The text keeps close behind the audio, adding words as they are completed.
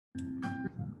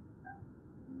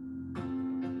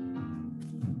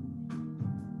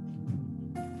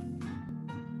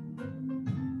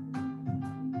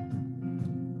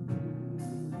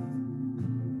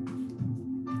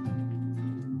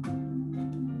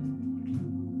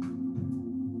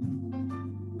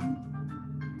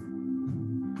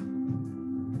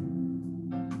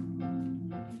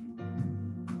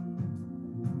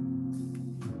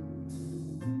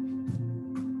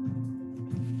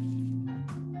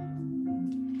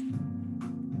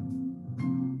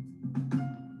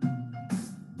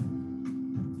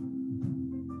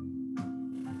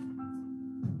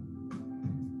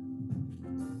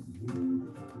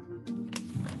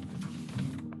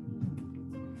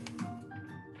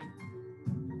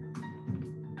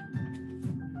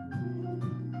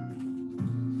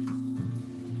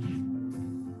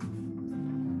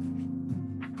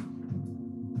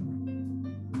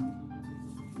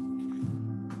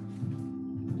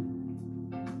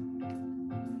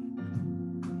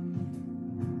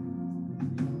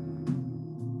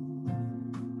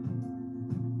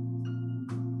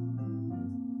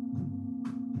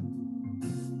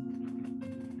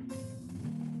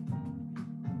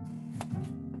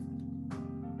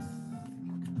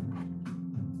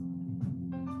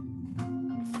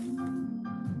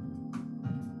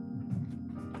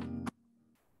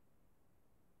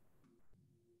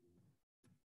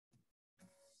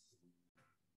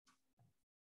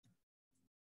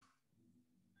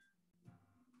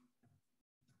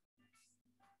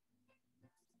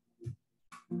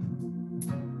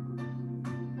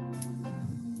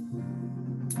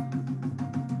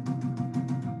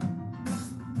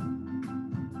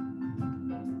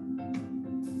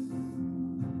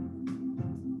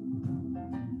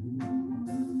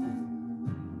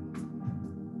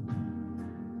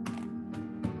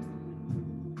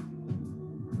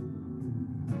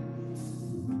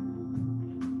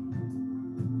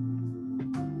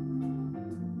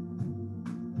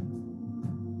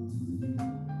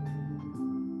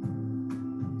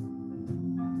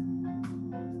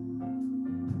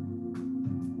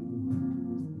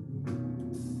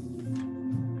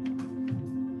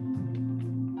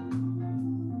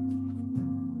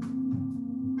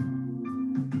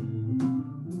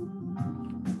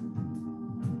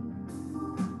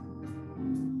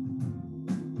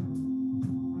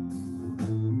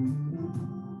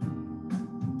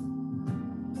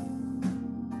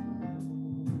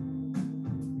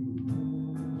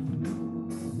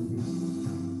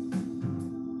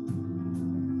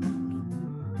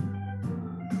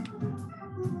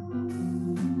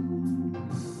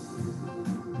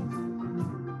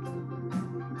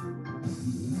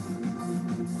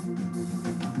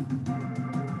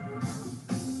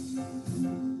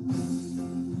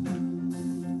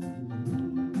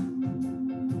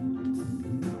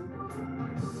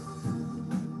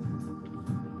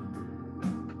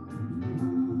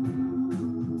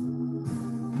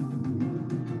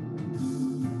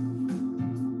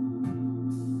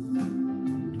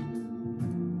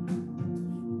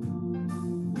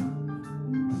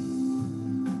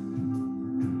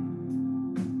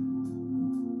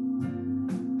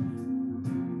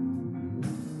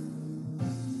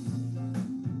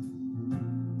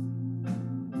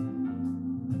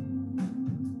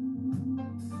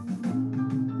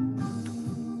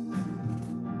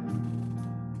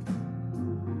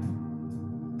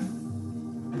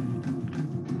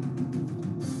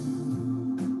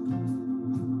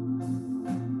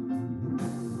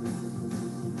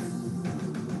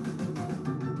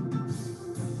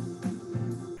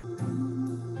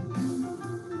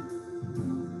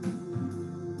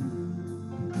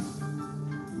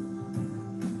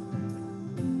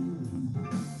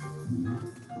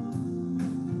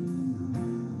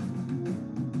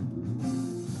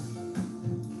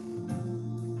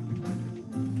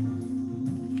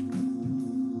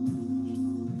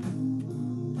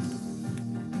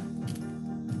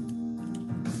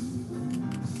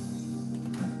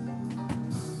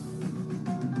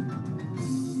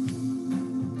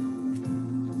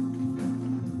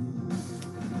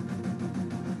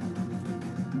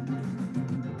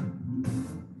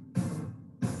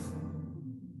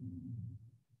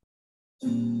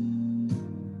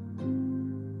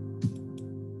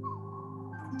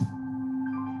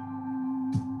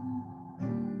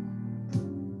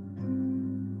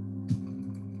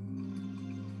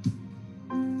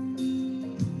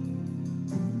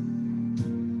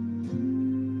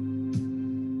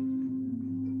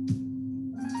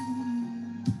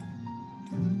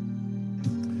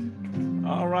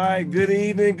right. Good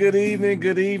evening. Good evening.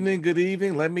 Good evening. Good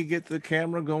evening. Let me get the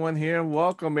camera going here.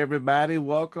 Welcome, everybody.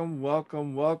 Welcome,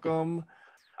 welcome, welcome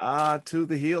to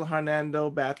the Hill Hernando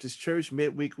Baptist Church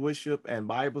midweek worship and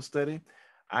Bible study.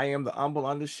 I am the humble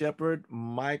Undershepherd,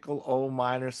 Michael O.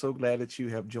 Minor. So glad that you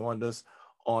have joined us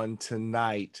on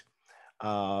tonight.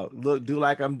 Look, do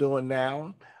like I'm doing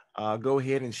now. Go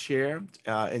ahead and share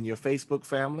in your Facebook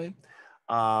family.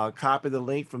 Copy the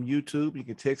link from YouTube. You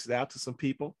can text it out to some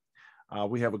people.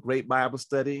 We have a great Bible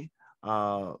study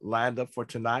lined up for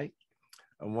tonight.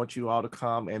 I want you all to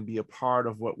come and be a part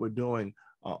of what we're doing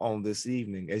on this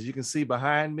evening. As you can see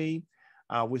behind me,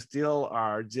 we still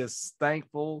are just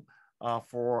thankful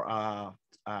for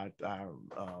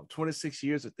 26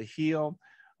 years at the Hill.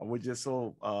 We're just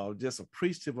so just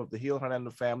appreciative of the Hill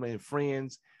Hernando family and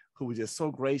friends who were just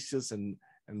so gracious and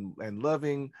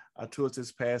loving to us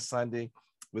this past Sunday.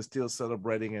 We're still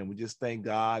celebrating, and we just thank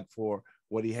God for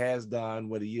what he has done,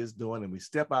 what he is doing, and we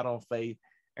step out on faith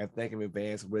and thank him in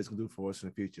advance for what he's going to do for us in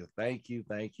the future. Thank you,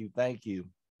 thank you, thank you.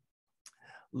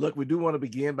 Look, we do want to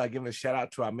begin by giving a shout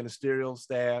out to our ministerial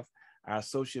staff, our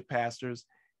associate pastors,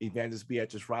 Evangelist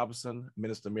Beatrice Robinson,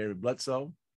 Minister Mary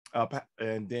Bledsoe,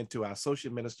 and then to our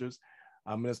associate ministers,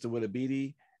 Minister Willie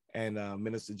Beatty and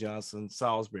Minister Johnson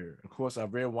Salisbury. Of course, our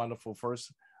very wonderful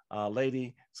first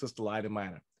lady, Sister Lottie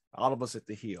Minor. All of us at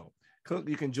the Hill.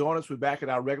 You can join us. We're back at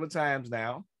our regular times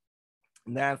now.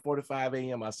 9:45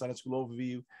 a.m. our Sunday school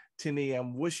overview, 10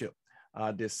 a.m. worship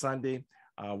this Sunday.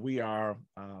 We are,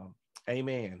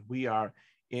 amen. We are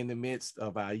in the midst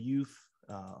of our youth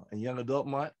and young adult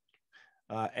month.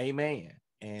 Amen.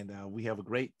 And we have a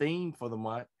great theme for the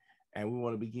month, and we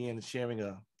want to begin sharing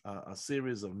a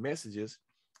series of messages.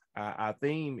 Our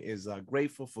theme is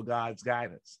grateful for God's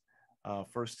guidance. 1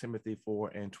 Timothy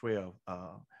 4:12.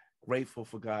 Grateful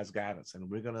for God's guidance. And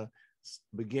we're going to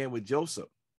begin with Joseph,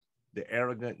 the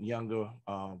arrogant younger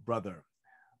brother.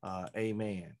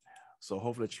 Amen. So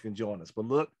hopefully that you can join us. But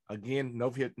look, again,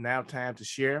 now time to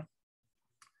share.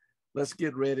 Let's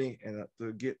get ready and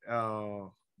to get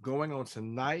going on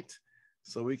tonight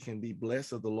so we can be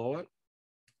blessed of the Lord.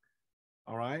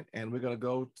 All right. And we're going to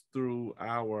go through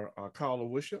our call of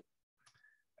worship.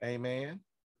 Amen.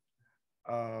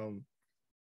 The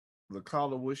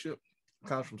call of worship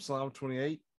comes from Psalm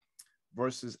 28,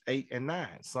 verses 8 and 9.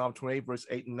 Psalm 28, verse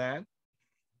 8 and 9.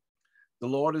 The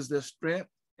Lord is their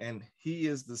strength, and he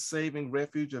is the saving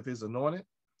refuge of his anointed.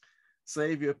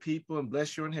 Save your people and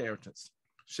bless your inheritance.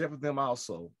 Shepherd them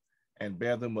also and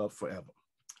bear them up forever.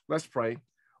 Let's pray.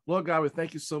 Lord God, we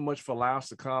thank you so much for allowing us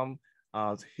to come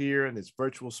here in this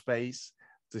virtual space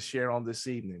to share on this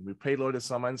evening. We pray, Lord, that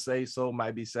some unsaved soul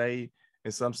might be saved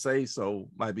and some saved soul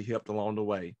might be helped along the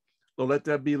way. Lord, let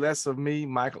there be less of me,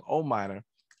 Michael O. Minor,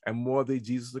 and more of thee,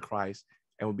 Jesus the Christ,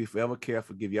 and we'll be forever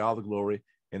careful, give you all the glory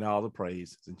and all the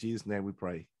praise. In Jesus' name we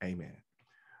pray. Amen.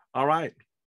 All right.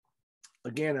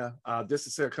 Again, just to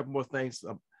say a couple more things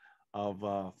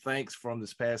of thanks from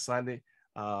this past Sunday.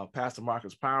 Pastor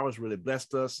Marcus Powers really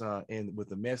blessed us with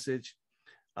the message.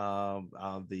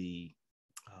 The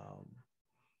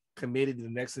committee did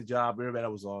an excellent job. Everybody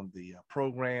that was on the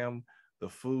program, the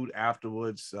food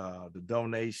afterwards, the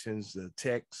donations, the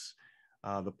texts,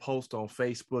 the post on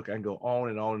Facebook. I can go on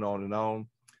and on and on and on.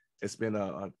 It's been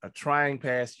a trying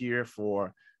past year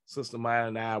for Sister Maya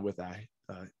and I with our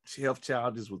health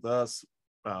challenges with us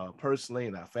personally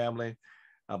and our family.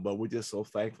 But we're just so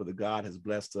thankful that God has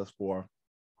blessed us for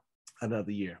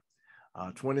another year.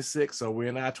 26, so we're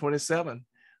in our 27.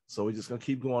 So we're just going to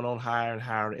keep going on higher and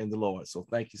higher in the Lord. So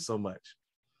thank you so much.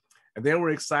 And then we're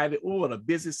excited. Oh, and a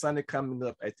busy Sunday coming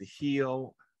up at the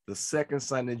Hill. The second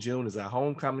Sunday in June is our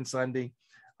homecoming Sunday.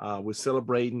 We're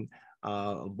celebrating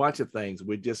a bunch of things.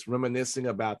 We're just reminiscing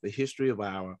about the history of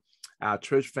our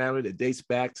church family that dates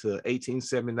back to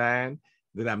 1879.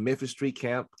 Then our Memphis Street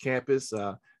campus,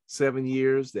 7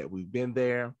 years that we've been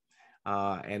there.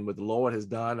 And what the Lord has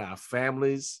done, our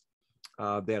families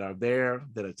that are there,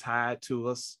 that are tied to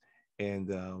us.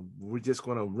 And we're just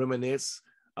going to reminisce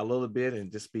a little bit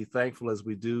and just be thankful as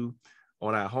we do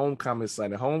on our homecoming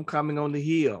Sunday, homecoming on the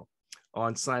Hill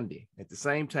on Sunday. At the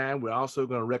same time, we're also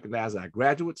going to recognize our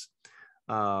graduates,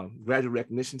 graduate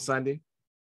recognition Sunday,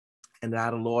 and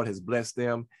how the Lord has blessed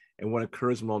them and want to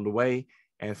encourage them on the way.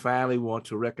 And finally, we want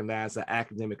to recognize our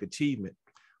academic achievement.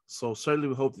 So certainly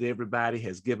we hope that everybody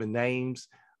has given names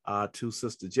to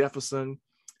Sister Jefferson,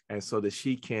 and so that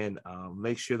she can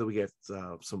make sure that we get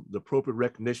the appropriate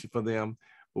recognition for them.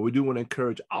 But we do want to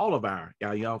encourage all of our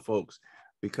young folks,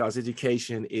 because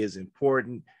education is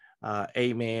important.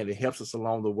 Amen. It helps us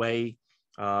along the way.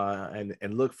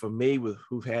 And look, for me,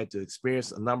 who've had to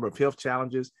experience a number of health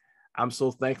challenges, I'm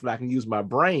so thankful I can use my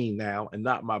brain now and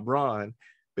not my brawn,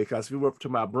 because if we were up to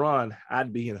my brawn,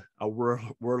 I'd be in a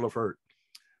world of hurt.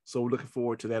 So we're looking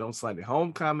forward to that on Sunday.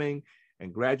 Homecoming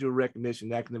and graduate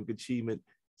recognition, academic achievement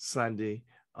Sunday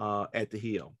at the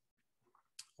Hill.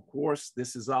 Of course,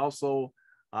 this is also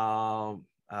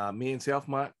Men's Health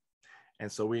Month.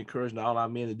 And so we're encouraging all our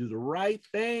men to do the right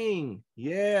thing.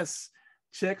 Yes,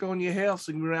 check on your health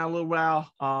so you can be around a little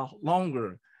while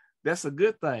longer. That's a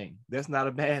good thing. That's not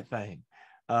a bad thing.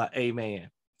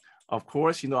 Amen. Of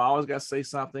course, I always got to say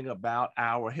something about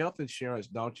our health insurance,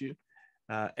 don't you?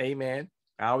 Amen.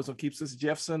 I always want to keep Sister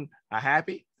Jefferson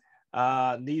happy.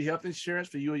 Need health insurance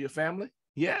for you or your family?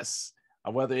 Yes.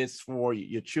 Whether it's for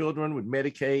your children with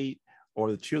Medicaid or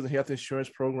the Children's Health Insurance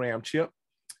Program, CHIP.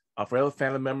 For other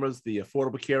family members, the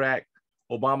Affordable Care Act,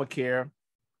 Obamacare,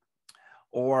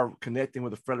 or connecting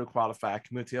with a federally qualified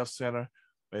community health center.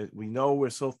 We know we're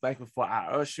so thankful for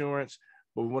our assurance,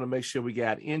 but we want to make sure we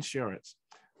got insurance.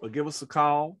 Well, give us a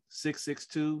call,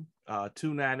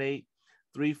 662-298-3584,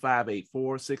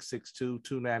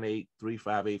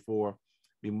 662-298-3584.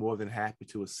 Be more than happy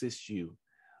to assist you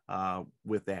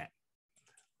with that.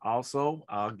 Also,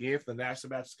 again, for the National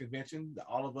Baptist Convention, the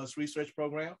All of Us Research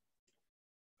Program,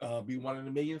 be 1 in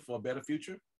a million for a better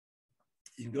future.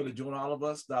 You can go to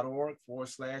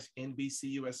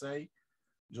joinallofus.org/NBCUSA,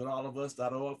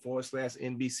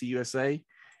 joinallofus.org/NBCUSA.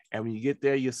 And when you get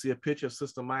there, you'll see a picture of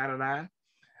Sister Mine and I.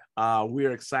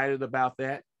 We're excited about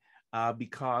that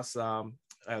because for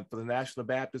the National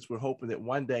Baptists, we're hoping that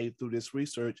one day through this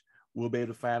research, we'll be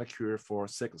able to find a cure for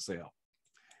sickle cell.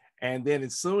 And then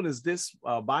as soon as this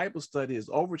Bible study is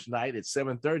over tonight at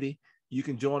 7:30, you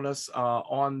can join us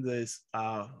on this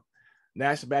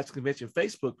National Baptist Convention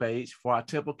Facebook page for our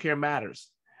Temple Care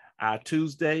Matters. Our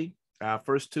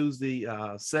first Tuesday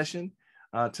session.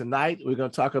 Tonight, we're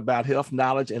going to talk about health,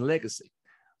 knowledge, and legacy.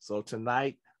 So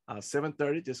tonight,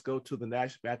 7:30, just go to the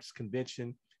National Baptist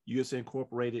Convention, USA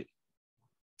Incorporated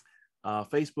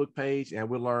Facebook page, and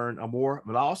we'll learn more.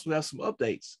 But I also have some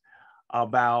updates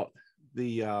about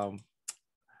the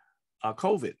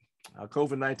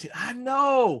COVID-19. I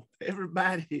know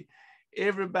everybody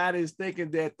is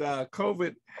thinking that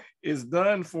COVID is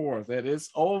done for, that it's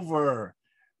over,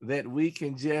 that we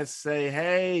can just say,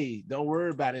 hey, don't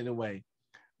worry about it anyway.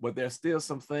 But there's still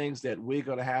some things that we're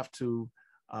going to have to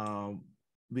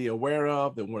be aware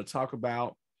of, that we want to talk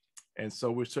about. And so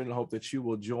we certainly hope that you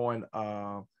will join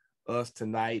us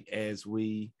tonight as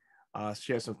we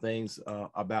share some things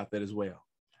about that as well.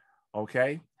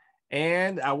 Okay.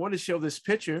 And I want to show this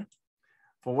picture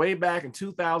from way back in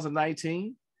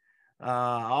 2019.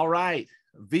 All right.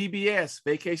 VBS,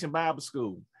 Vacation Bible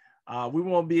School. We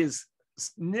won't be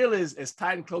nearly as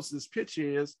tight and close as this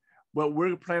picture is, but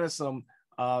we're planning some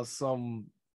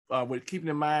we're keeping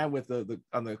in mind with the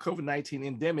COVID-19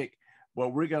 endemic, but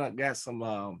we're gonna get some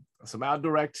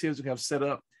outdoor activities we're gonna have set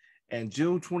up. And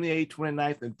June 28th,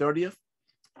 29th, and 30th,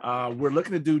 we're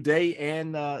looking to do day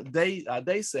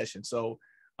session. So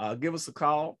give us a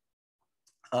call,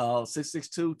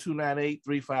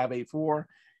 662-298-3584.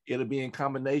 It'll be in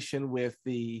combination with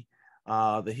the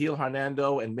Hill,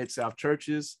 Hernando, and Mid-South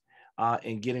churches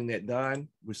in getting that done.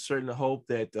 We certainly hope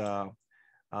that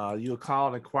you'll call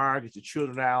and inquire, get your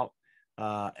children out.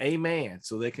 Amen.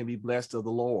 So they can be blessed of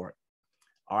the Lord.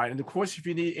 All right. And of course, if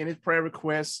you need any prayer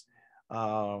requests,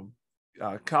 call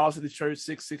us at the church,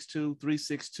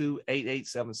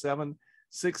 662-362-8877,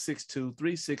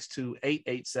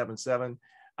 662-362-8877.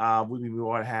 We'll be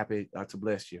more than happy to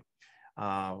bless you.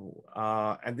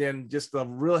 And then just a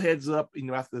real heads up,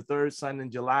 after the third Sunday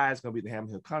in July, it's going to be the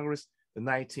Hammond Hill Congress, the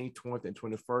 19th, 20th, and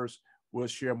 21st. We'll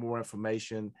share more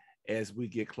information as we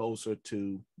get closer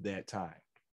to that time.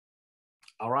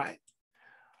 All right.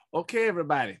 Okay,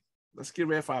 everybody, let's get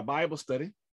ready for our Bible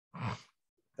study.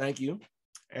 Thank you.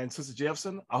 And Sister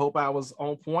Jefferson, I hope I was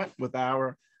on point with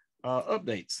our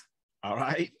updates. All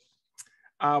right.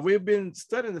 We've been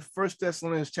studying the 1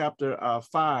 Thessalonians chapter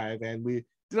 5, and we're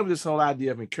dealing with this whole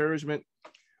idea of encouragement.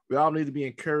 We all need to be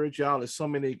encouraged, y'all. There's so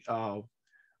many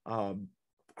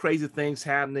crazy things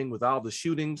happening with all the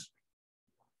shootings.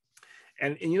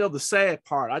 And the sad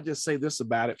part, I just say this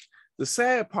about it. The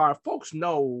sad part, folks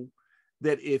know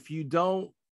that if you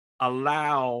don't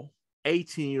allow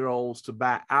 18-year-olds to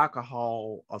buy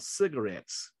alcohol or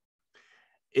cigarettes,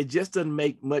 it just doesn't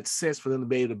make much sense for them to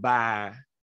be able to buy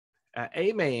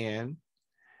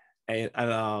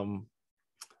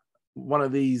one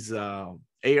of these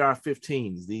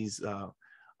AR-15s, these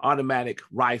automatic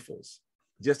rifles.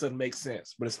 Just doesn't make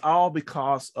sense. But it's all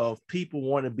because of people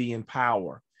wanting to be in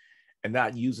power and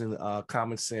not using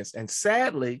common sense. And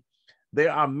sadly,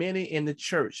 there are many in the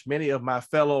church, many of my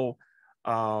fellow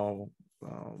uh,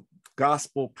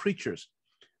 gospel preachers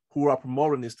who are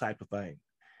promoting this type of thing.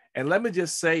 And let me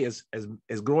just say, as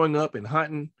growing up and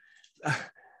hunting,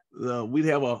 we'd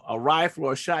have a rifle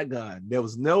or a shotgun. There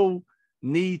was no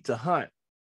need to hunt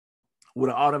with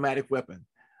an automatic weapon.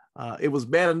 It was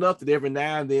bad enough that every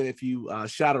now and then, if you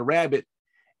shot a rabbit,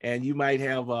 and you might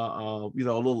have a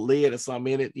little lead or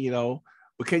something in it,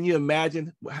 but can you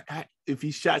imagine if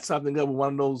you shot something up with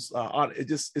one of those?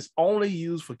 It's only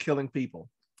used for killing people.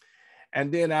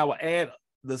 And then I will add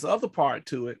this other part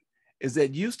to it, is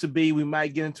that used to be we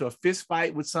might get into a fist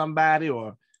fight with somebody,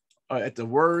 or at the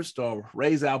worst, or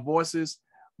raise our voices.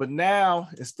 But now,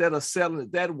 instead of settling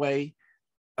it that way,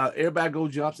 everybody go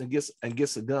jumps and gets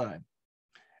a gun.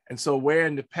 And so where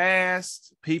in the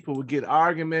past people would get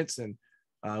arguments and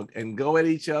go at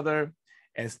each other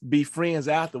and be friends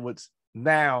afterwards,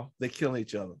 now they kill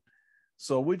each other.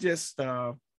 So we're just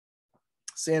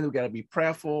saying we got to be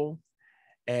prayerful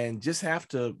and just have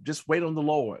to just wait on the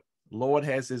Lord. The Lord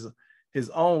has his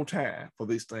own time for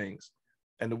these things.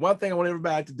 And the one thing I want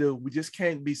everybody to do, we just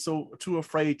can't be too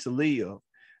afraid to live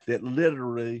that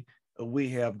literally we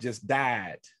have just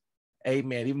died.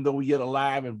 Amen. Even though we're yet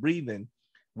alive and breathing,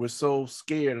 we're so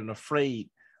scared and afraid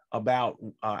about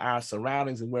our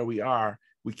surroundings and where we are,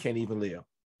 we can't even live.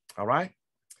 All right.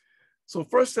 So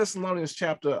 1 Thessalonians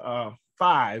chapter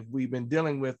 5, we've been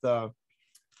dealing with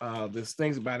these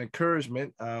things about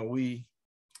encouragement. We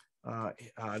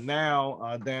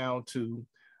now down to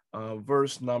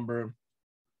verse number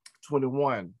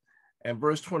 21. And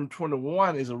verse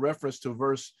 21 is a reference to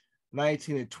verse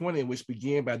 19 and 20, which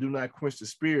begin by, do not quench the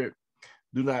spirit,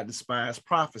 do not despise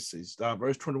prophecies.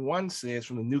 Verse 21 says,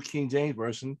 from the New King James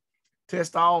Version,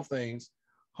 test all things,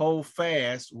 hold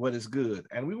fast what is good.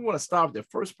 And we want to start with the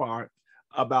first part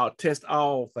about test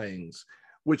all things,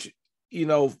 which,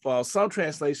 some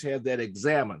translation has that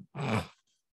examine,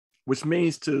 which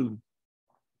means to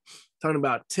talk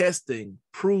about testing,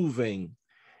 proving.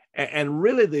 And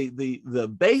really the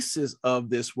basis of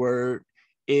this word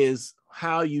is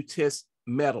how you test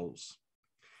metals.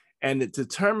 And to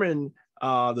determine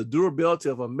the durability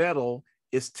of a metal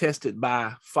is tested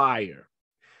by fire.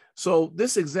 So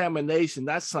this examination,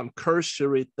 that's some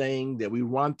cursory thing that we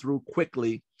run through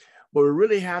quickly, but we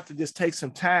really have to just take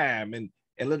some time and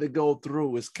let it go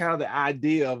through. It's kind of the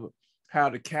idea of how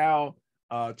the cow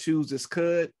chews its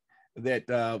cud, that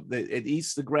it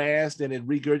eats the grass, then it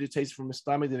regurgitates from its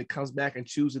stomach, then it comes back and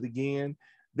chews it again.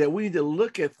 That we need to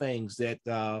look at things that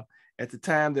at the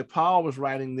time that Paul was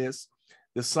writing this,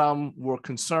 that some were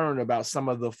concerned about some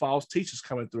of the false teachers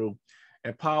coming through.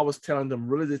 And Paul was telling them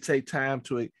really to take time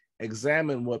to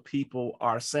examine what people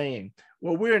are saying.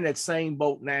 Well, we're in that same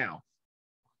boat now,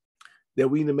 that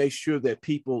we need to make sure that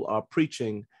people are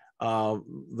preaching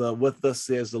what thus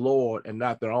says the Lord and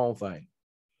not their own thing.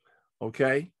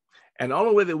 Okay? And the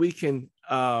only way that we can,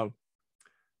 but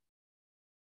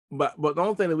the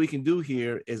only thing that we can do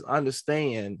here is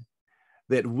understand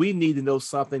that we need to know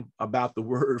something about the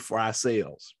word for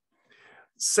ourselves.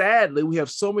 Sadly, we have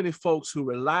so many folks who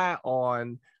rely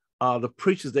on the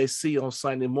preachers they see on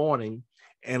Sunday morning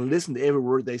and listen to every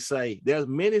word they say. There's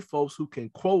many folks who can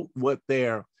quote what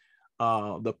the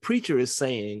preacher is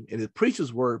saying in the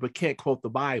preacher's word, but can't quote the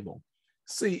Bible.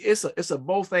 See, it's a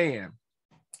both and.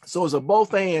 So it's a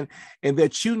both and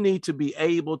that you need to be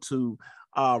able to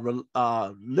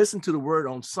listen to the word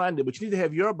on Sunday, but you need to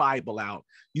have your Bible out.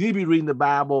 You need to be reading the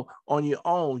Bible on your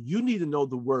own. You need to know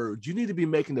the word. You need to be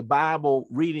making the Bible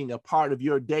reading a part of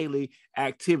your daily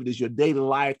activities, your daily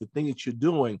life, the things that you're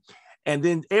doing. And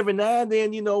then every now and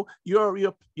then, your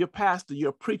pastor,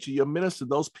 your preacher, your minister,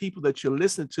 those people that you're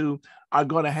listening to are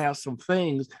going to have some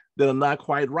things that are not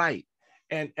quite right.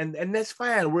 And that's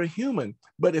fine. We're human.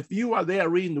 But if you are there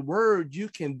reading the word, you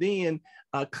can then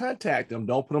contact them.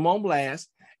 Don't put them on blast,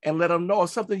 and let them know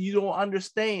something you don't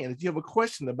understand, that you have a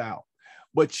question about.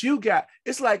 But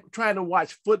it's like trying to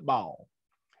watch football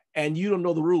and you don't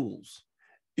know the rules.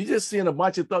 You're just seeing a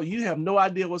bunch of thoughts. You have no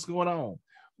idea what's going on.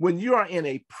 When you are in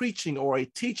a preaching or a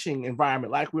teaching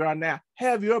environment like we are now,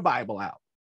 have your Bible out.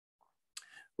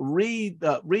 Read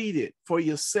it for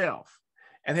yourself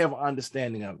and have an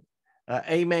understanding of it.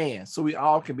 Amen. So we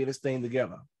all can be this thing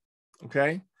together.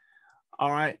 Okay.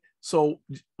 All right. So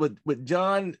with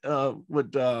John,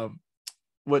 what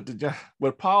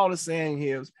Paul is saying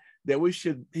here is that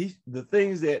the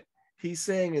things that he's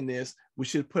saying in this, we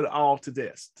should put it all to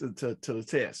this, to the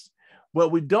test. But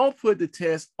we don't put the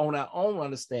test on our own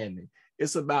understanding.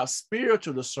 It's about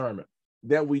spiritual discernment,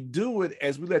 that we do it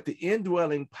as we let the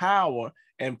indwelling power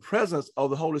and presence of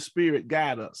the Holy Spirit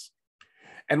guide us.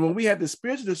 And when we have the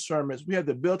spiritual discernments, we have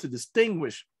the ability to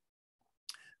distinguish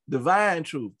divine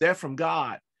truth, that from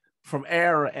God, from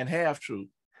error and half truth.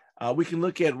 We can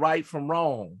look at right from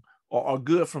wrong, or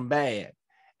good from bad.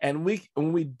 And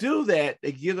when we do that,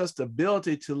 it gives us the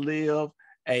ability to live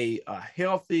a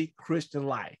healthy Christian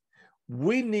life.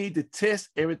 We need to test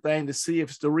everything to see if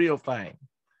it's the real thing,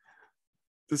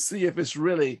 to see if it's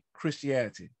really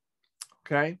Christianity.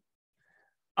 Okay.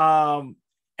 And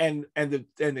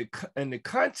the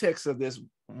context of this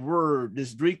word,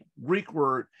 this Greek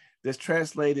word that's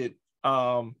translated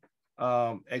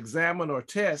examine or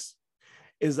test,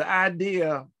 is the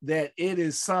idea that it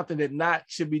is something that not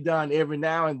should be done every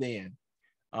now and then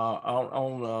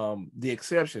on the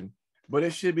exception, but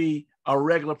it should be a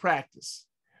regular practice.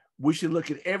 We should look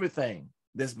at everything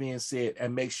that's being said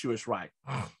and make sure it's right.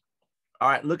 All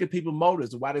right, look at people's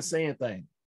motives, why they're saying things.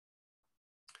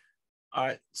 All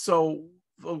right, so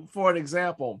for an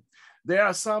example, there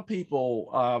are some people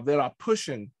that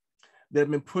have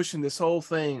been pushing this whole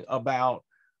thing about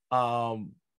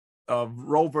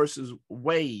Roe versus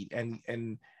Wade and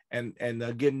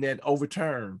getting that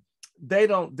overturned.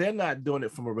 They're not doing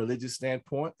it from a religious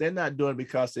standpoint. They're not doing it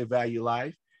because they value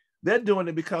life. They're doing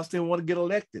it because they want to get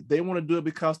elected. They want to do it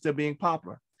because they're being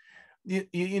popular.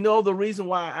 You know the reason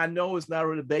why I know it's not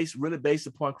really based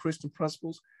upon Christian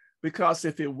principles, because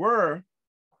if it were,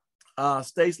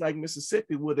 states like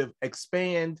Mississippi would have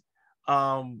expanded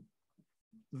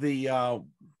the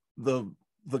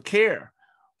care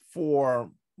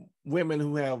for women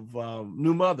who have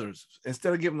new mothers.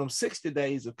 Instead of giving them 60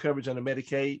 days of coverage under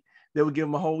Medicaid, they would give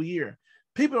them a whole year.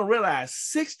 People don't realize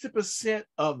 60%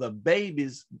 of the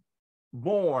babies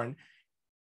born,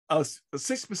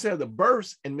 60% of the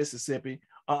births in Mississippi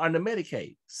are under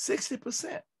Medicaid.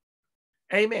 60%.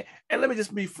 Amen. And let me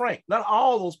just be frank, not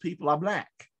all those people are Black.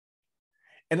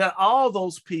 And not all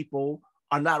those people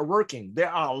are not working. There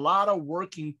are a lot of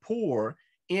working poor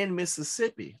in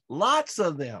Mississippi. Lots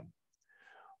of them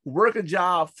work a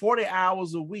job 40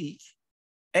 hours a week.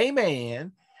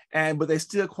 Amen. But they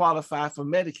still qualify for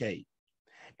Medicaid.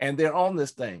 And they're on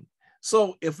this thing.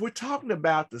 So if we're talking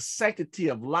about the sanctity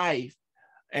of life,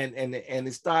 and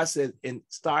it starts at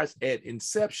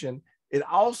inception, it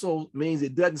also means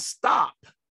it doesn't stop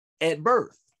at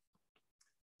birth.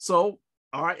 So,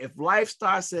 all right, if life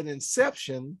starts at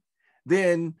inception,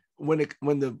 then when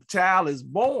the child is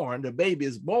born, the baby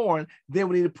is born, then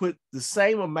we need to put the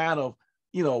same amount of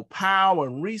power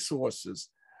and resources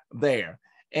there.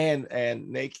 And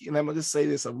I'm gonna just say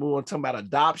this, I'm more talking about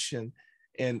adoption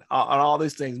and all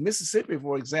these things. Mississippi,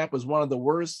 for example, is one of the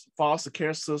worst foster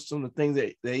care systems, the thing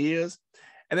that there is.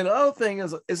 And then the other thing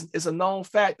is it's a known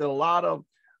fact that a lot of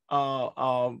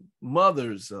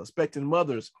mothers, expecting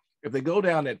mothers, if they go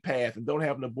down that path and don't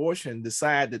have an abortion,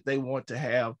 decide that they want to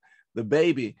have the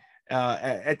baby,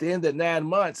 at the end of 9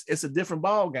 months, it's a different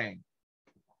ball game.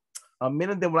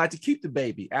 Many of them would like to keep the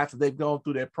baby after they've gone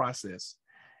through that process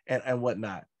and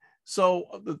whatnot.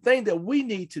 So the thing that we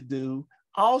need to do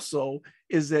also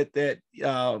is that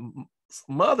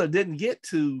mother didn't get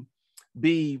to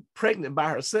be pregnant by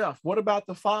herself. What about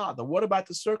the father? What about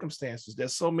the circumstances?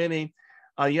 There's so many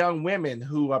young women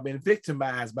who have been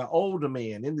victimized by older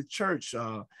men in the church,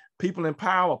 people in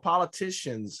power,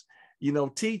 politicians,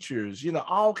 teachers,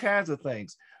 all kinds of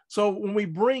things. So when we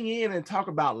bring in and talk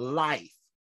about life,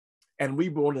 and we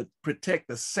want to protect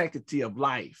the sanctity of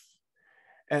life,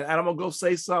 and I'm gonna go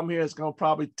say something here that's gonna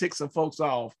probably tick some folks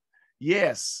off.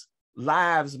 Yes,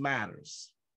 lives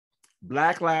matters.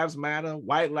 Black lives matter,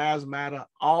 white lives matter,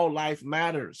 all life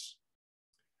matters.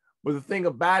 But the thing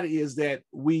about it is that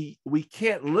we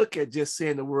can't look at just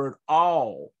saying the word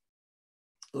all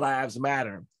lives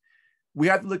matter. We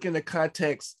have to look in the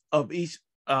context of each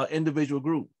individual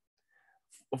group.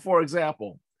 For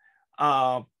example,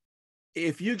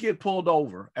 if you get pulled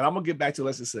over, and I'm gonna get back to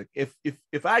lesson 6,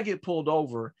 if I get pulled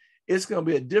over, it's gonna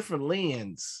be a different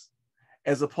lens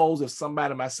as opposed to if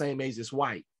somebody my same age is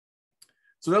white.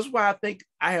 So that's why I think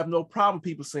I have no problem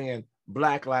people saying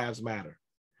Black lives matter.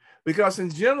 Because in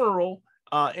general,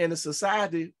 in a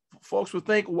society, folks would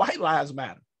think white lives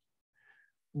matter.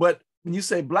 But when you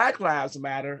say Black lives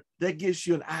matter, that gives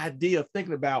you an idea of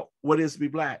thinking about what it is to be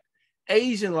Black.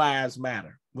 Asian lives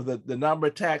matter, with the number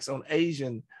of attacks on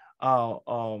Asian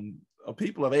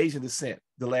people of Asian descent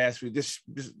the last few, just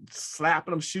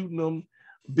slapping them, shooting them,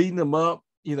 beating them up,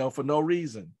 for no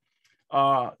reason.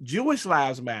 Jewish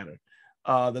lives matter.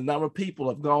 The number of people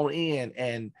have gone in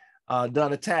and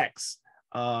done attacks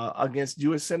against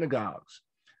Jewish synagogues.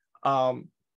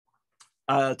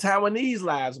 Taiwanese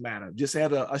lives matter. Just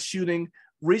had a shooting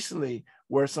recently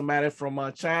where somebody from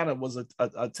China was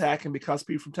attacking because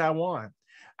people from Taiwan.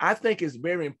 I think it's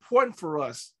very important for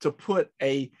us to put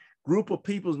a group of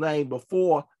people's name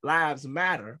before lives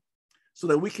matter so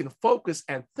that we can focus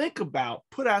and think about,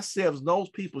 put ourselves in those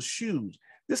people's shoes.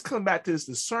 This comes back to this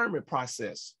discernment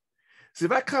process. So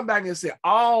if I come back and say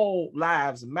all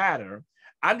lives matter,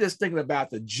 I'm just thinking about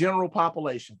the general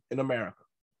population in America.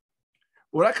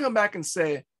 When I come back and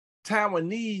say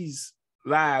Taiwanese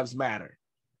lives matter,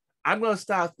 I'm going to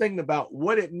start thinking about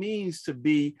what it means to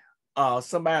be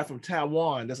somebody from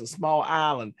Taiwan. That's a small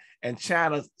island, and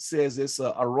China says it's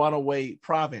a runaway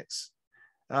province.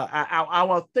 I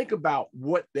want to think about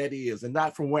what that is and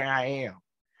not from where I am.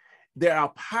 There are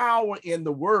power in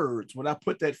the words when I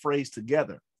put that phrase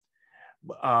together.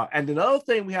 And another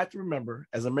thing we have to remember,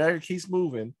 as America keeps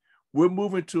moving, we're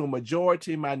moving to a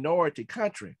majority minority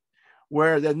country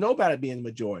where there's nobody being the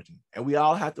majority. And we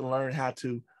all have to learn how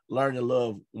to learn to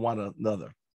love one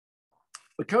another.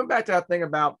 But coming back to our thing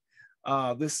about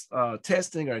this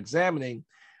testing or examining,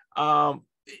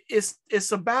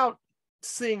 it's about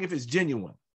seeing if it's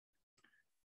genuine.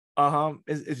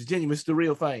 It's genuine. It's the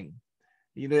real thing.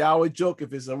 You know, I always joke,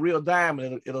 if it's a real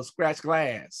diamond, it'll scratch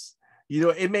glass. You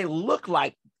know, it may look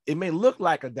like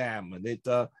a diamond.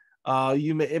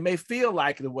 It may feel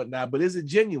like it or whatnot, but is it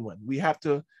genuine? We have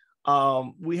to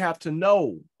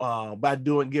know by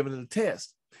giving it a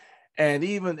test. And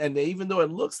even though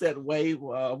it looks that way,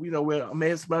 you know, we may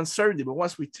have some uncertainty, but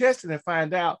once we test it and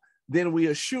find out, then we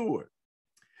are sure.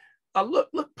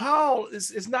 Look, Paul,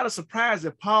 it's not a surprise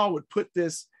that Paul would put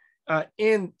this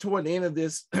toward the end of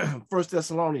this First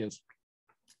Thessalonians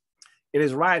in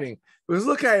his writing. Because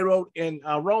look how he wrote in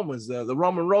Romans, the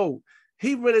Roman Road.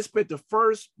 He really spent the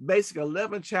first basic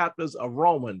 11 chapters of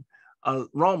Romans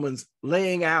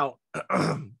laying out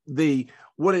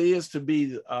what it is to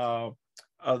be the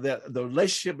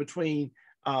relationship between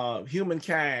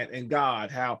humankind and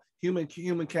God, how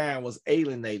humankind was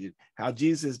alienated, how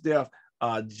Jesus' death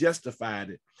justified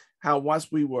it, how once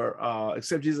we were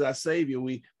accept Jesus as our Savior,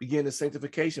 we begin the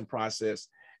sanctification process,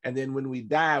 and then when we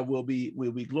die, we'll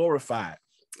be glorified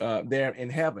there in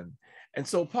heaven. And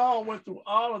so Paul went through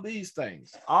all of these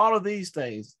things,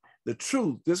 the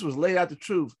truth. This was laid out the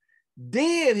truth.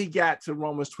 Then he got to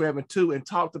Romans 12:2 and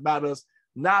talked about us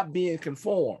not being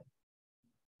conformed.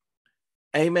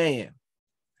 Amen.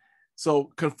 So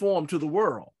conform to the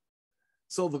world.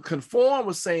 So the conform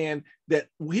was saying that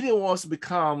he didn't want us to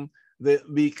become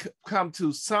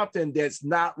to something that's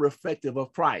not reflective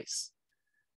of Christ.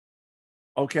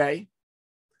 Okay?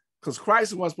 Because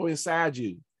Christ is what's inside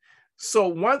you. So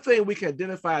one thing we can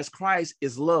identify as Christ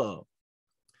is love.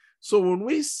 So when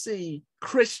we see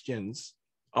Christians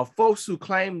or folks who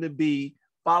claim to be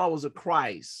followers of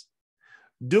Christ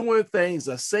doing things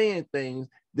or saying things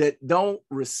that don't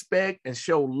respect and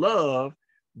show love,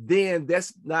 then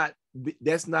that's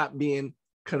not being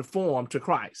conformed to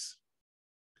Christ.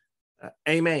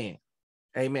 Amen.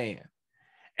 Amen.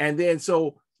 And then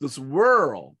so the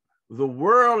world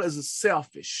is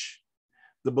selfish.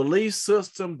 The belief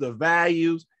system, the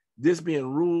values, this being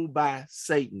ruled by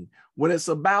Satan. When it's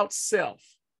about self,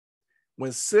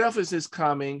 when selfishness is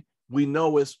coming, we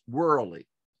know it's worldly.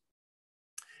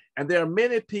 And there are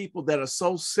many people that are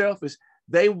so selfish,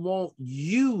 they want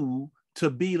you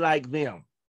to be like them.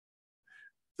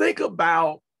 Think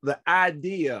about the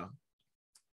idea,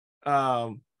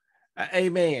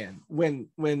 amen,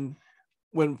 when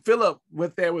Philip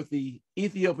went there with the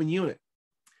Ethiopian eunuch.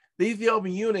 The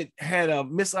Ethiopian eunuch had a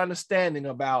misunderstanding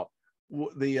about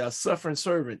the suffering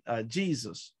servant,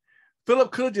 Jesus.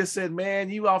 Philip could have just said, man,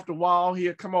 you off the wall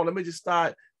here. Come on, let me just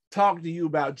start talking to you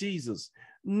about Jesus.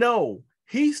 No,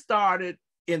 he started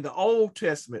in the Old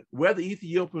Testament where the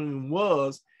Ethiopian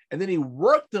was, and then he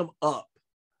worked them up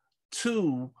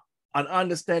to an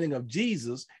understanding of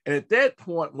Jesus. And at that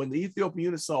point, when the Ethiopian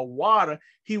eunuch saw water,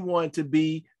 he wanted to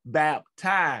be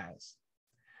baptized.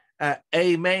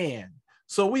 Amen.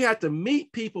 So we have to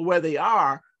meet people where they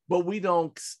are, but we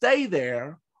don't stay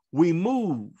there. We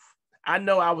move. I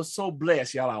know I was so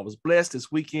blessed, y'all. I was blessed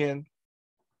this weekend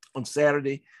on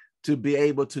Saturday to be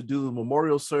able to do the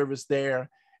memorial service there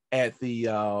at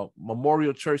the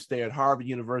Memorial Church there at Harvard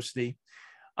University.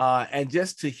 And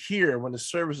just to hear when the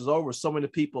service is over, so many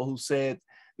people who said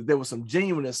that there was some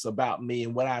genuineness about me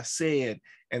and what I said.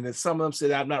 And then some of them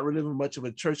said, I'm not really much of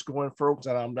a church going folks,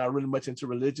 and I'm not really much into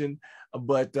religion,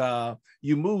 but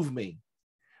you move me.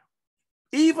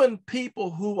 Even people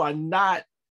who are not,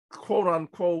 quote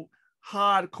unquote,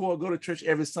 hardcore, go to church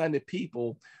every Sunday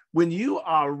people, when you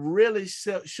are really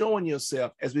showing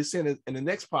yourself, as we see in the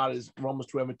next part is Romans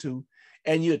 12:2,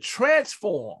 and you're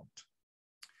transformed,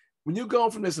 when you go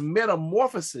from this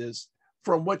metamorphosis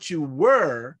from what you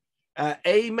were,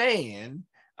 amen,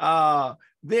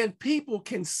 then people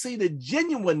can see the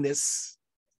genuineness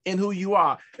in who you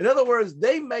are. In other words,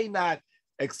 they may not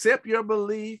accept your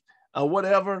belief or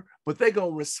whatever, but they're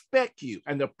going to respect you.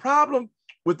 And the problem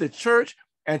with the church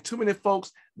and too many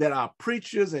folks that are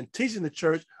preachers and teaching the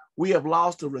church, we have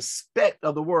lost the respect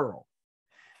of the world.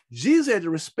 Jesus had the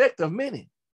respect of many.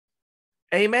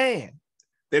 Amen.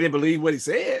 They didn't believe what he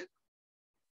said,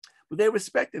 but they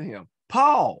respected him.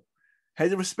 Paul had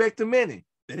the respect of many.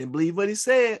 They didn't believe what he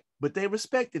said, but they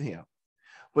respected him.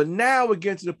 But now we're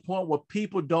getting to the point where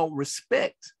people don't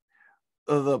respect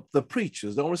the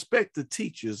preachers, don't respect the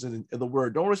teachers in the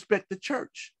word, don't respect the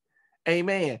church.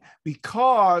 Amen.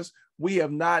 Because we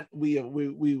got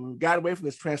away from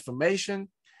this transformation,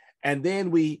 and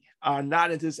then we are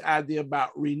not into this idea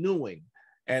about renewing.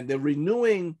 And the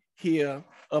renewing here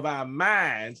of our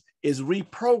minds is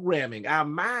reprogramming. Our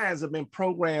minds have been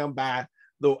programmed by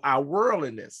our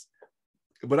worldliness,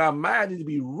 but our mind needs to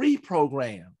be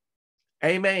reprogrammed.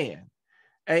 Amen.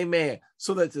 Amen.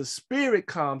 So that the Spirit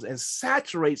comes and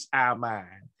saturates our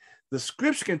mind. The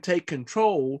scripture can take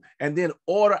control and then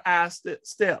order our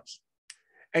steps.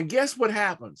 And guess what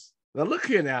happens? Now look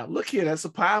here now. Look here. That's a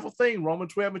powerful thing.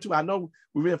 Romans 12:2. I know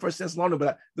we read 1 Thessalonians,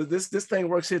 but this thing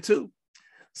works here too.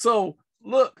 So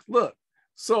look.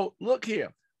 So look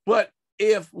here. But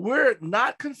if we're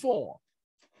not conformed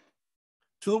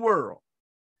to the world,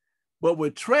 but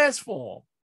we're transformed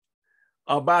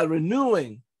by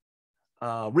renewing,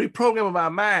 reprogramming our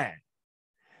mind,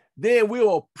 then we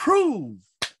will prove.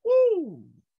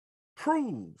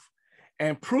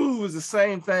 And prove is the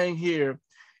same thing here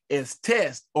as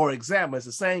test or examine. It's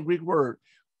the same Greek word,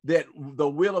 that the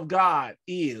will of God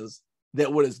is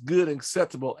that what is good,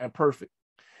 acceptable, and perfect.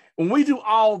 When we do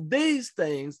all these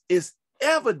things, it's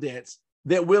evidence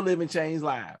that we're living changed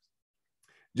lives.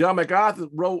 John MacArthur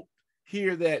wrote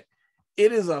here that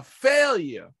it is a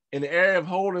failure in the area of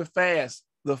holding fast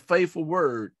the faithful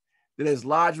word that is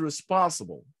largely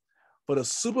responsible for the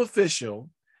superficial,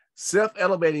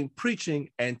 self-elevating preaching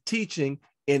and teaching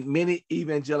in many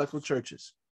evangelical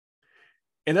churches.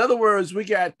 In other words, we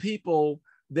got people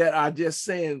that are just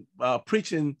saying,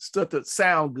 preaching stuff that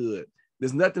sound good.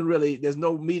 There's nothing really, there's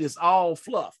no meat, it's all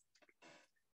fluff.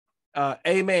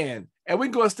 Amen. And we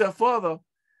can go a step further,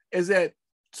 is that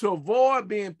to avoid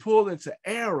being pulled into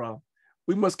error,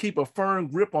 we must keep a firm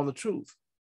grip on the truth.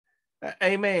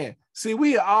 Amen. See,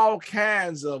 we have all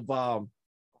kinds of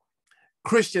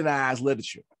Christianized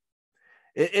literature.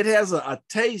 It has a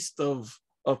taste of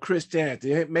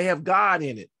Christianity. It may have God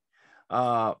in it.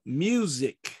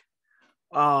 Music,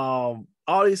 all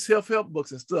these self-help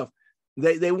books and stuff.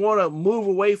 They want to move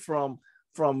away from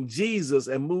Jesus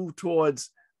and move towards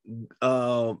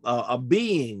a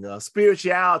being, a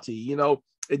spirituality. You know,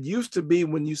 it used to be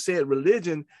when you said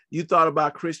religion, you thought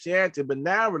about Christianity, but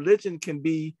now religion can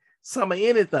be some of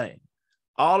anything,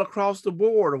 all across the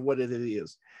board of what it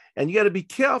is. And you got to be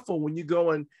careful when you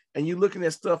go and you're looking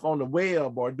at stuff on the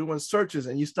web or doing searches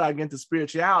and you start getting to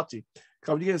spirituality.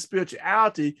 Because when you get into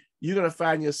spirituality, you're going to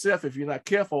find yourself, if you're not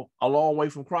careful, a long way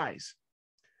from Christ.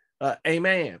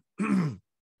 Amen.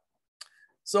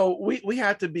 So we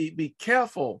have to be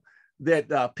careful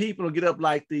that people get up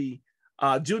like the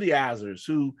Judaizers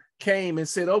who came and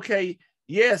said, okay,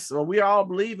 yes, well, we all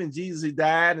believe in Jesus, he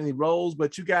died and he rose,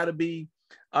 but you got to be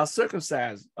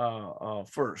circumcised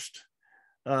first.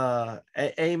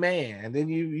 Amen. And then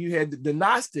you had the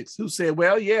Gnostics who said,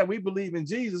 well, yeah, we believe in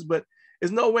Jesus, but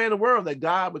there's no way in the world that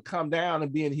God would come down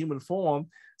and be in human form.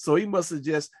 So he must have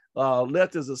just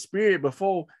left as a spirit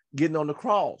before getting on the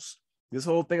cross. This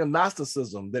whole thing of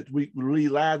Gnosticism that we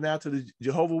rely now to the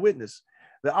Jehovah's Witness.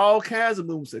 There are all kinds of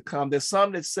movements that come. There's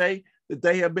some that say that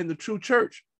they have been the true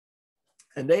church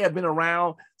and they have been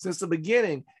around since the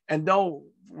beginning and don't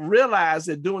realize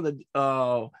that during the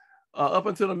up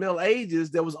until the Middle Ages,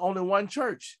 there was only one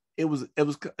church. It was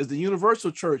the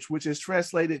universal church, which is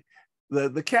translated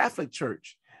the Catholic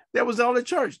Church. That was the only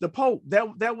church, the Pope.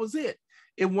 That was it.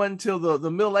 It wasn't until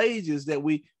the Middle Ages that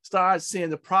we started seeing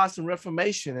the Protestant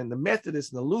Reformation and the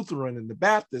Methodists and the Lutheran and the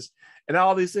Baptist and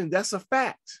all these things. That's a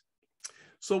fact.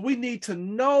 So we need to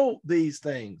know these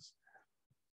things.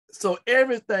 So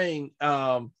everything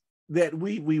that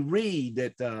we read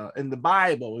that in the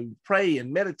Bible, we pray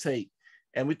and meditate,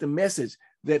 and with the message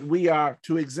that we are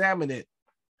to examine it.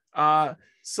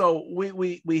 So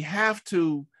we have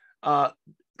to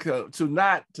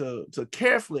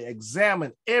carefully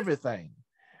examine everything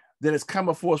that is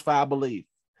coming forth for our belief.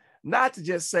 Not to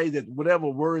just say that whatever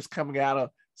words coming out of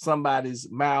somebody's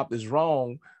mouth is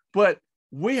wrong, but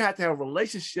we have to have a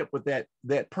relationship with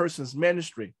that person's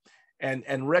ministry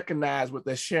and recognize what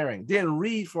they're sharing. Then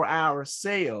read for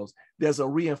ourselves. There's a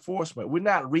reinforcement. We're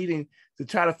not reading to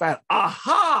try to find,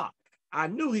 aha, I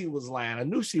knew he was lying. I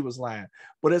knew she was lying.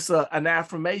 But it's an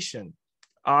affirmation.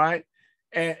 All right.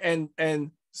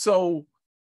 And so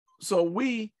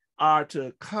we are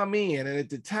to come in. And at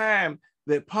the time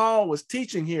that Paul was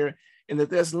teaching here in the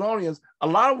Thessalonians, a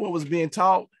lot of what was being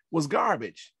taught was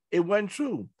garbage. It wasn't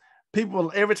true.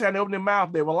 People, every time they opened their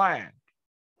mouth, they were lying.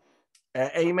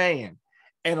 Amen.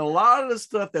 And a lot of the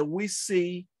stuff that we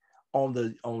see on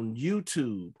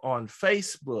YouTube, on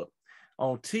Facebook,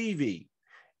 on TV,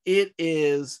 it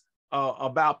is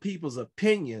about people's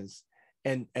opinions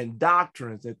and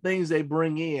doctrines and things they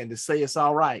bring in to say it's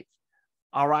all right.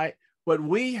 All right. But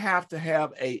we have to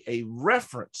have a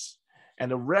reference, and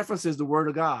the reference is the word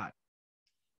of God.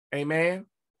 Amen.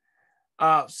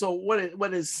 So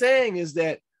what it's saying is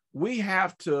that we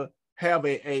have to have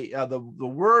the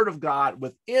word of God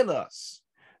within us.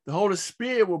 The Holy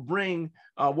Spirit will bring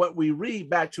what we read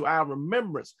back to our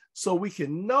remembrance, so we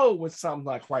can know when something's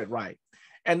not quite right.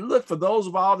 And look, for those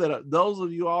of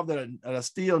you all that are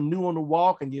still new on the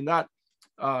walk, and you're not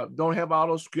don't have all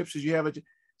those scriptures, you have it.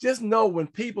 Just know when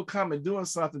people come and doing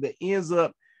something that ends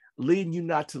up leading you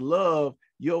not to love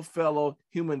your fellow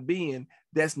human being,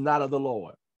 that's not of the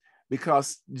Lord.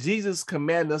 Because Jesus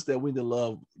commanded us that we need to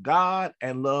love God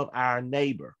and love our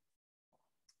neighbor.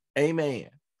 Amen.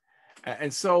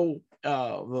 And so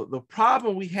the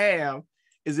problem we have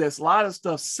is that a lot of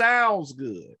stuff sounds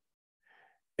good.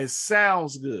 It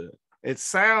sounds good. It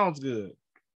sounds good.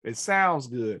 It sounds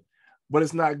good, but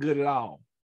it's not good at all.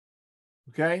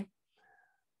 Okay.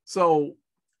 So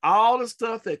all the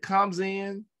stuff that comes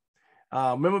in,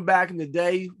 remember back in the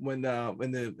day when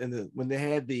they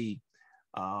had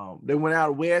they went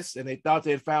out west and they thought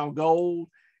they had found gold,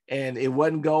 and it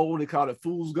wasn't gold. They called it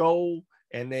fool's gold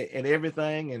and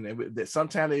everything. And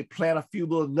sometimes they plant a few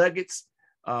little nuggets.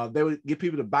 They would get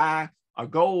people to buy a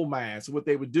gold mine. So what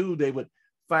they would do, they would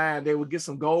get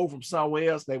some gold from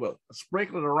somewhere else. They would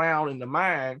sprinkle it around in the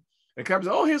mine and come say,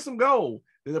 oh, here's some gold.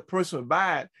 Then the person would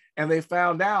buy it, and they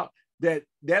found out that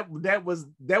was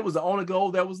the only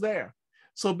gold that was there.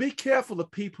 So be careful of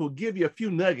people who give you a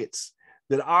few nuggets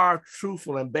that are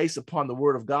truthful and based upon the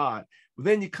word of God. But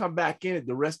then you come back in it,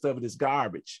 the rest of it is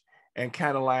garbage, and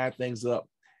kind of line things up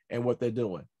and what they're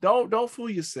doing. Don't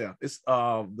fool yourself. It's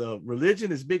the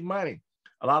religion is big money.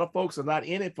 A lot of folks are not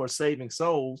in it for saving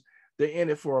souls. They're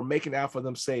in it for making out for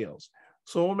themselves.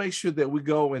 So we'll make sure that we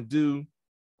go and do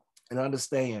and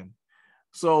understand.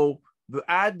 So the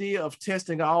idea of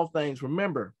testing all things,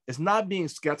 remember, it's not being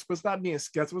skeptical. It's not being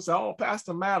skeptical. Say, oh,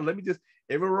 Pastor Matt, let me just,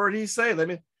 every word he say,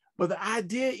 but the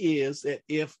idea is that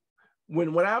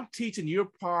when I'm teaching, you're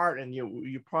part, and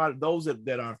you're part of those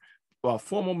that are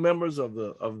former members of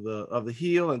the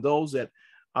Hill, and those that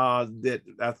are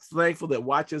thankful that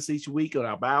watch us each week on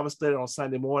our Bible study on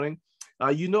Sunday morning.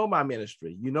 You know my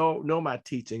ministry, you know my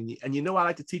teaching, and you know I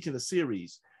like to teach in a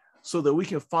series so that we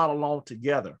can follow along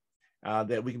together.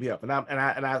 That we can be up, and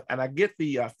I get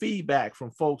the feedback from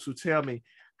folks who tell me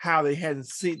how they hadn't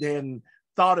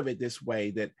thought of it this way.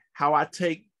 That how I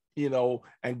take and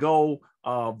go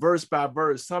verse by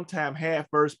verse, sometimes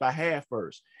half verse by half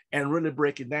verse, and really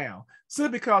break it down.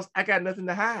 Simply because I got nothing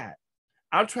to hide.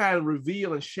 I'm trying to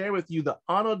reveal and share with you the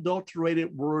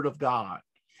unadulterated word of God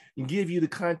and give you the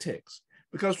context.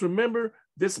 Because remember,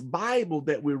 this Bible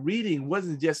that we're reading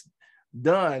wasn't just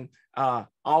done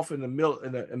off in the middle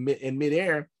in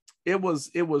midair. It was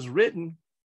written,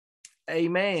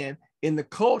 amen, in the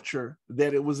culture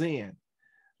that it was in,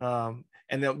 and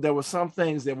there were some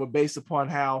things that were based upon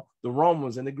how the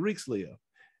Romans and the Greeks lived,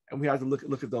 and we have to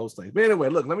look at those things. But anyway,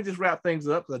 look, let me just wrap things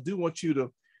up, because I do want you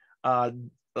to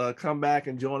come back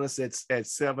and join us at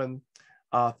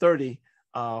 7:30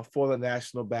 for the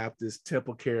National Baptist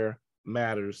Temple Care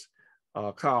Matters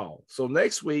call. So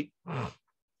next week,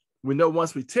 we know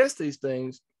once we test these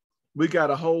things, we got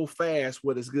to hold fast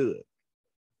what is good.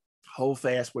 Hold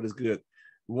fast what is good.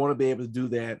 We want to be able to do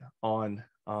that on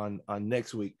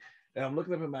next week. And I'm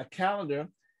looking up at my calendar,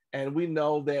 and we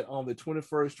know that on the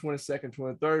 21st, 22nd,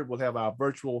 23rd, we'll have our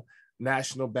virtual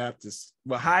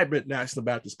hybrid National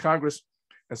Baptist Congress.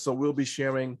 And so we'll be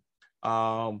sharing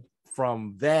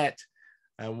from that.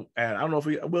 And I don't know if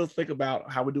we'll think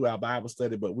about how we do our Bible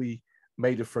study, but we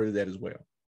may defer to that as well.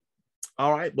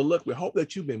 All right. But look, we hope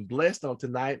that you've been blessed on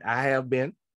tonight. I have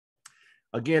been.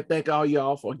 Again, thank all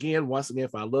y'all once again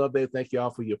for our love day. Thank y'all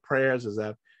for your prayers as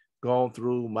I've gone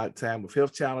through my time with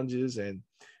health challenges. And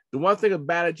the one thing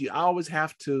about it, you always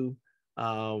have to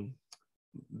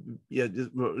Yeah,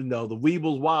 just, the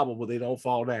weebles wobble, but they don't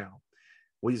fall down.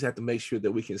 We just have to make sure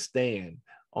that we can stand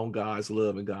on God's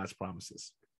love and God's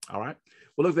promises. All right.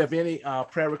 Well, look, if any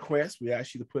prayer requests, we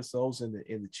ask you to put those in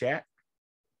the chat,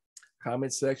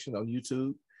 comment section on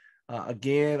YouTube.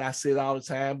 Again, I say it all the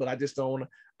time, but I just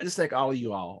thank all of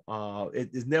you all.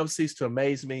 It never ceases to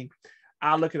amaze me.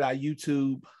 I look at our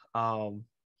YouTube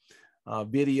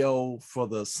video for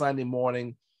the Sunday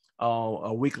morning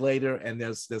a week later, and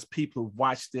there's people who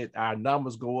watched it. Our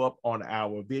numbers go up on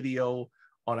our video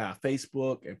on our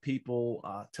Facebook, and people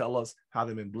tell us how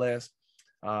they've been blessed.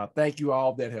 Thank you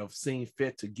all that have seen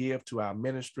fit to give to our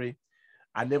ministry.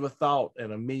 I never thought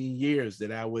in a million years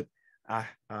that I would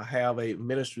have a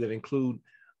ministry that include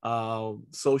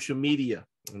social media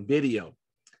and video.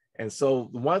 And so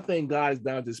the one thing God has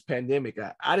done with this pandemic,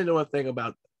 I didn't know anything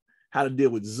about how to deal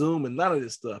with Zoom and none of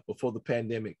this stuff before the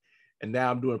pandemic. And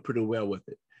now I'm doing pretty well with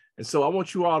it. And so I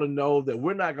want you all to know that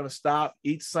we're not going to stop.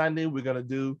 Each Sunday, we're going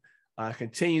to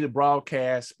continue to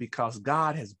broadcast, because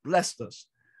God has blessed us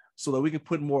so that we can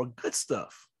put more good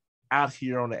stuff out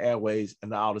here on the airways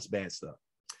and all this bad stuff.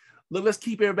 Look, let's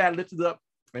keep everybody lifted up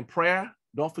in prayer.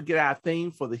 Don't forget our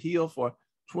theme for the Heal for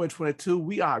 2022.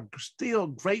 We are still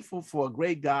grateful for a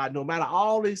great God. No matter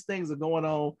all these things that are going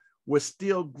on, we're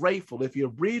still grateful. If you're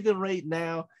breathing right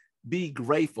now, be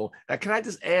grateful. Now, can I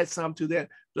just add something to that?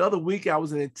 The other week, I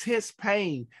was in intense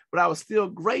pain, but I was still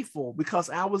grateful because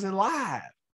I was alive.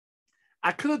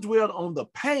 I could have dwelled on the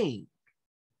pain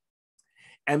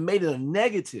and made it a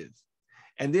negative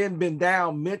and then been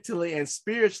down mentally and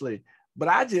spiritually, but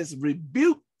I just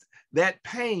rebuked that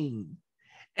pain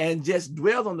and just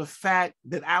dwelled on the fact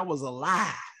that I was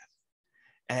alive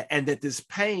and that this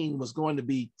pain was going to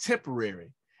be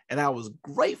temporary. And I was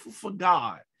grateful for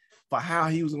God for how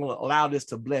he was going to allow this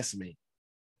to bless me.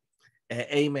 And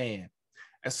amen.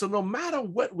 And so no matter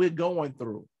what we're going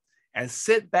through and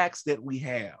setbacks that we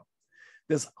have,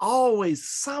 there's always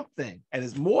something, and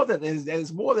it's more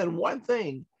than one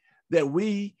thing that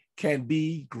we can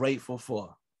be grateful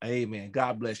for. Amen.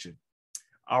 God bless you.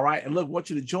 All right. And look, I want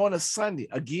you to join us Sunday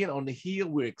again on the Hill.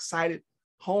 We're excited.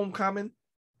 Homecoming.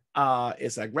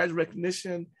 It's our graduate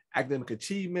recognition, academic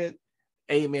achievement.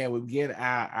 Amen. We begin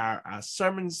our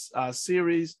sermons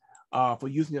series for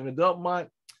Youth and Young Adult Month.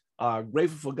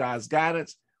 Grateful for God's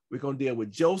guidance. We're going to deal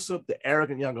with Joseph, the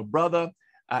arrogant younger brother.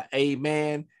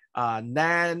 Amen.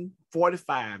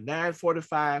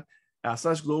 9:45.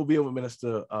 Sunday school will be with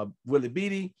Minister Willie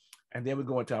Beatty. And then we're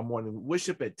going to our morning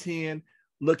worship at 10.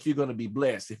 Look, you're going to be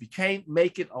blessed. If you can't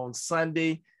make it on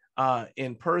Sunday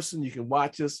in person, you can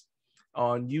watch us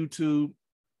on YouTube,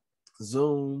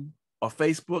 Zoom, or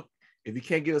Facebook. If you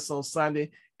can't get us on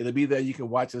Sunday, it'll be there. You can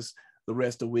watch us the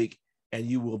rest of the week, and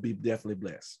you will be definitely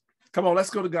blessed. Come on,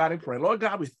 let's go to God in prayer. Lord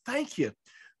God, we thank you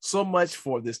so much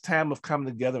for this time of coming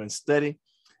together and study.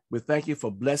 We thank you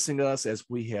for blessing us as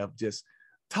we have just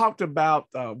talked about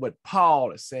what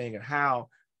Paul is saying and how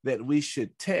that we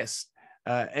should test,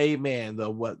 amen,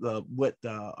 what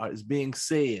is being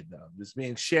said, is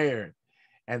being shared,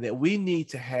 and that we need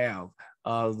to have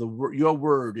your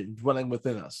word dwelling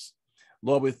within us.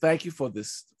 Lord, we thank you for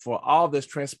this, for all that's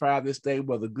transpired this day,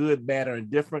 whether good, bad, or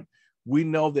indifferent. We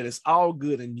know that it's all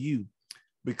good in you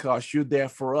because you're there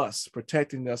for us,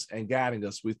 protecting us and guiding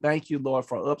us. We thank you, Lord,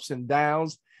 for ups and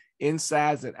downs,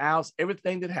 insides and outs,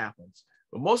 everything that happens.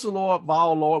 But most of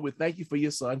all, Lord, we thank you for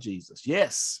your son, Jesus.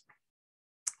 Yes,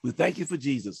 we thank you for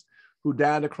Jesus, who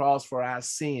died on the cross for our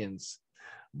sins.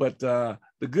 But the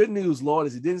good news, Lord,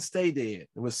 is he didn't stay dead.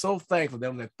 And we're so thankful that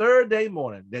on the third day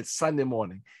morning, that Sunday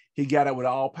morning, he got up with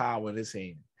all power in his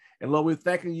hand. And Lord, we're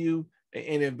thanking you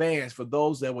in advance for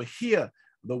those that will hear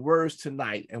the words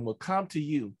tonight and will come to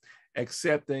you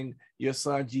accepting your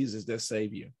son, Jesus, their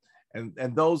savior.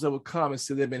 And those that will come and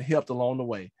say they've been helped along the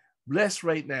way. Bless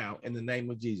right now in the name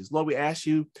of Jesus. Lord, we ask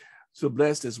you to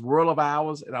bless this world of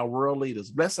ours and our world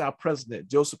leaders. Bless our president,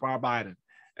 Joseph R. Biden,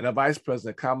 and our vice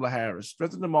president, Kamala Harris.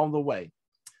 Strengthen them on the way.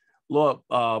 Lord,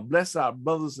 bless our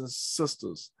brothers and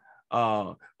sisters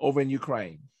over in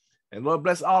Ukraine. And Lord,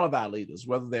 bless all of our leaders,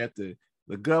 whether they're the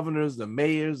governors, the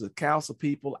mayors, the council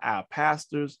people, our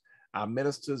pastors, our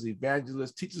ministers,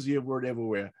 evangelists, teachers of your word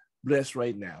everywhere. Bless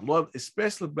right now. Lord,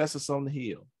 especially bless us on the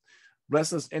Hill.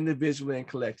 Bless us individually and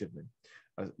collectively.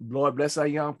 Lord, bless our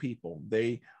young people.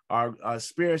 They are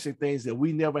experiencing things that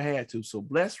we never had to. So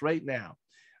bless right now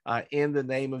in the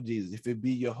name of Jesus, if it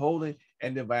be your holy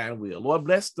and divine will. Lord,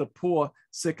 bless the poor,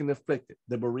 sick, and afflicted,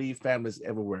 the bereaved families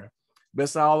everywhere.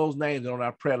 Bless all those names on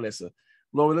our prayer list.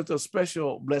 Lord, we lift a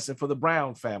special blessing for the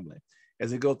Brown family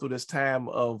as they go through this time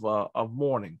of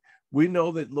mourning. We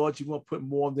know that, Lord, you won't put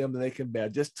more on them than they can bear.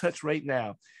 Just touch right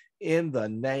now in the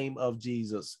name of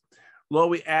Jesus. Lord,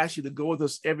 we ask you to go with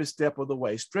us every step of the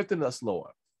way. Strengthen us,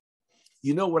 Lord.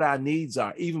 You know what our needs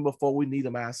are, even before we need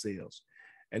them ourselves.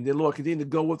 And then, Lord, continue to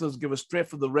go with us, give us strength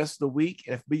for the rest of the week,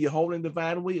 and be your holy and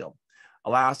divine will.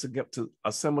 Allow us to get to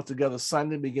assemble together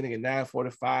Sunday, beginning at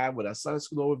 9:45 with our Sunday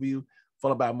school overview,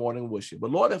 followed by morning worship. But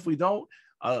Lord, if we don't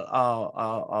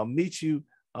meet you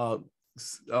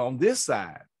on this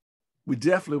side, we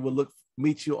definitely will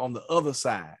meet you on the other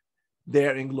side,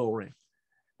 there in glory,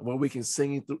 where we can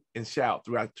sing and shout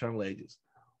throughout eternal ages.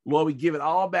 Lord, we give it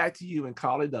all back to you and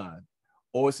call it done.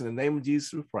 Or it's in the name of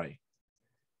Jesus we pray.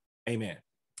 Amen.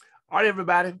 All right,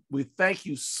 everybody, we thank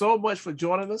you so much for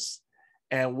joining us,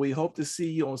 and we hope to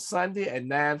see you on Sunday at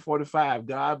 9:45.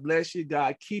 God bless you.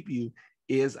 God keep you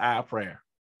is our prayer.